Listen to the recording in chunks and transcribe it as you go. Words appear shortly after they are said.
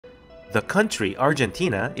The country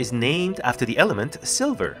Argentina is named after the element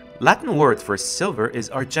silver. Latin word for silver is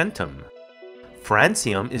argentum.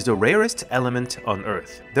 Francium is the rarest element on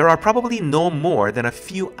Earth. There are probably no more than a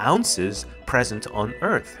few ounces present on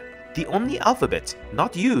Earth. The only alphabet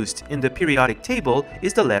not used in the periodic table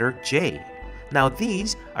is the letter J. Now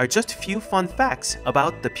these are just few fun facts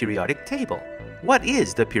about the periodic table. What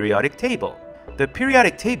is the periodic table? The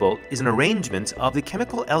periodic table is an arrangement of the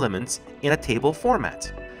chemical elements in a table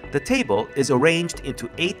format. The table is arranged into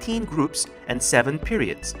 18 groups and 7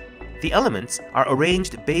 periods. The elements are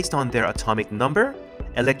arranged based on their atomic number,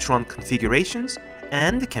 electron configurations,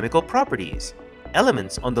 and chemical properties.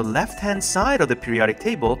 Elements on the left-hand side of the periodic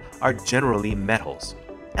table are generally metals.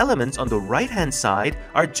 Elements on the right-hand side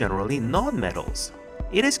are generally non-metals.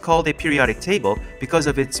 It is called a periodic table because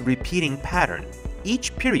of its repeating pattern.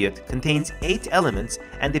 Each period contains 8 elements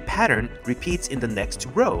and the pattern repeats in the next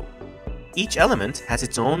row. Each element has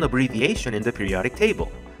its own abbreviation in the periodic table.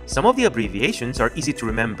 Some of the abbreviations are easy to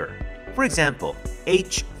remember. For example,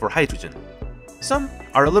 H for hydrogen. Some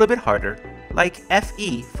are a little bit harder, like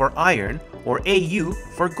Fe for iron or Au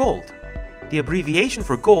for gold. The abbreviation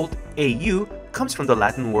for gold, Au, comes from the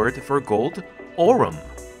Latin word for gold, aurum.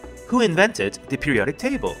 Who invented the periodic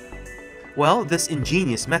table? Well, this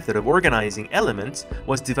ingenious method of organizing elements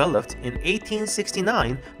was developed in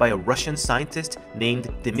 1869 by a Russian scientist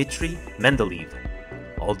named Dmitry Mendeleev.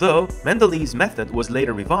 Although Mendeleev's method was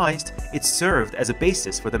later revised, it served as a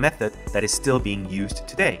basis for the method that is still being used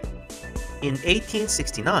today. In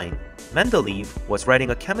 1869, Mendeleev was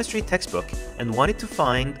writing a chemistry textbook and wanted to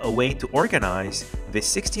find a way to organize the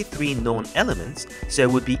 63 known elements so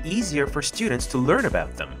it would be easier for students to learn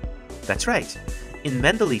about them. That's right. In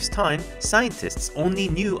Mendeleev's time, scientists only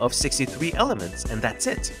knew of 63 elements, and that's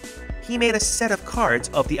it. He made a set of cards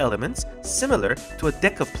of the elements similar to a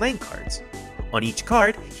deck of playing cards. On each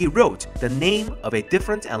card, he wrote the name of a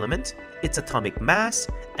different element, its atomic mass,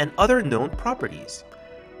 and other known properties.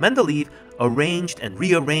 Mendeleev arranged and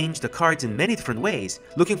rearranged the cards in many different ways,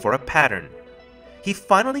 looking for a pattern. He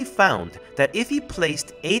finally found that if he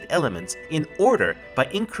placed 8 elements in order by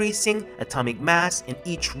increasing atomic mass in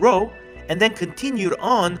each row, and then continued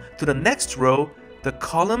on to the next row, the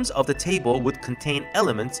columns of the table would contain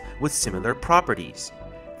elements with similar properties.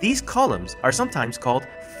 These columns are sometimes called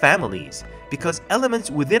families because elements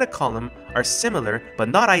within a column are similar but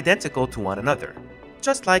not identical to one another,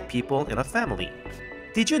 just like people in a family.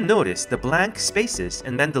 Did you notice the blank spaces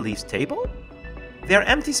in Mendeleev's table? They are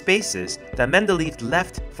empty spaces that Mendeleev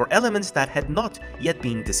left for elements that had not yet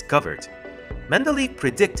been discovered. Mendeleev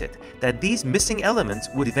predicted that these missing elements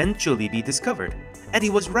would eventually be discovered, and he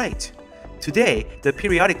was right. Today, the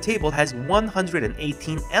periodic table has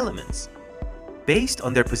 118 elements. Based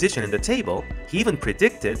on their position in the table, he even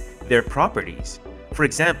predicted their properties. For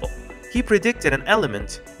example, he predicted an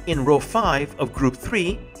element in row 5 of group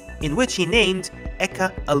 3 in which he named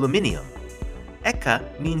Eka aluminium.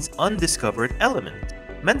 Eka means undiscovered element.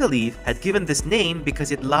 Mendeleev had given this name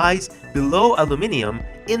because it lies below aluminium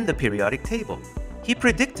in the periodic table. He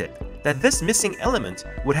predicted that this missing element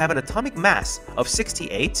would have an atomic mass of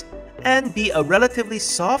 68 and be a relatively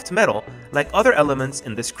soft metal like other elements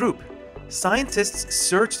in this group. Scientists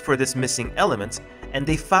searched for this missing element and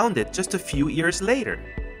they found it just a few years later.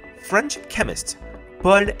 French chemist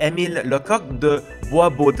Paul-Émile Lecoq de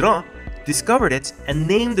Boisbaudran discovered it and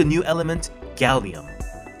named the new element gallium.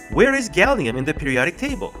 Where is gallium in the periodic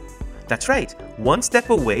table? That's right, one step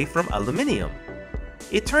away from aluminium.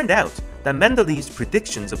 It turned out that Mendeleev's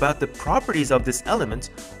predictions about the properties of this element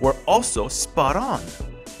were also spot on.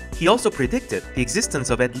 He also predicted the existence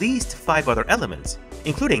of at least 5 other elements,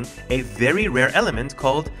 including a very rare element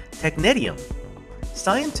called technetium.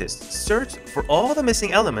 Scientists searched for all the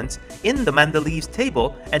missing elements in the Mendeleev's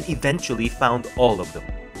table and eventually found all of them.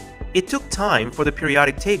 It took time for the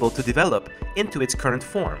periodic table to develop into its current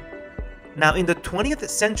form. Now, in the 20th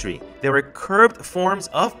century, there were curved forms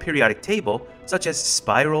of periodic table, such as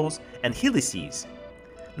spirals and helices.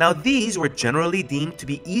 Now, these were generally deemed to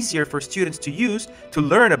be easier for students to use to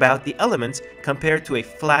learn about the elements compared to a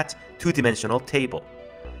flat, two-dimensional table.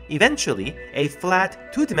 Eventually, a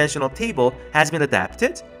flat, two-dimensional table has been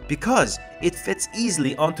adapted because it fits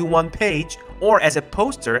easily onto one page or as a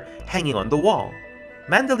poster hanging on the wall.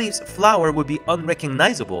 Mendeleev's flower would be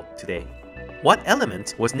unrecognizable today. What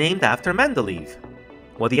element was named after Mendeleev?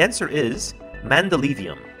 Well, the answer is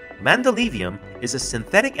Mendelevium. Mendelevium is a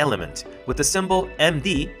synthetic element with the symbol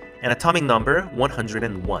Md and atomic number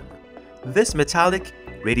 101. This metallic,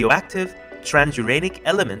 radioactive, transuranic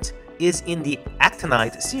element is in the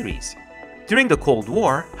actinide series. During the Cold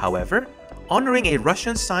War, however, honoring a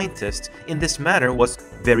Russian scientist in this manner was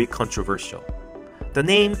very controversial. The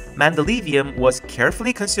name Mandelivium was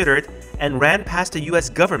carefully considered and ran past the US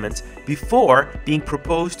government before being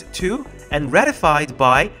proposed to and ratified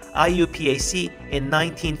by IUPAC in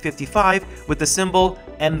 1955 with the symbol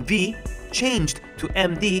MV changed to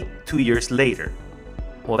MD 2 years later.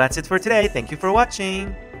 Well, that's it for today. Thank you for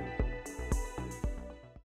watching.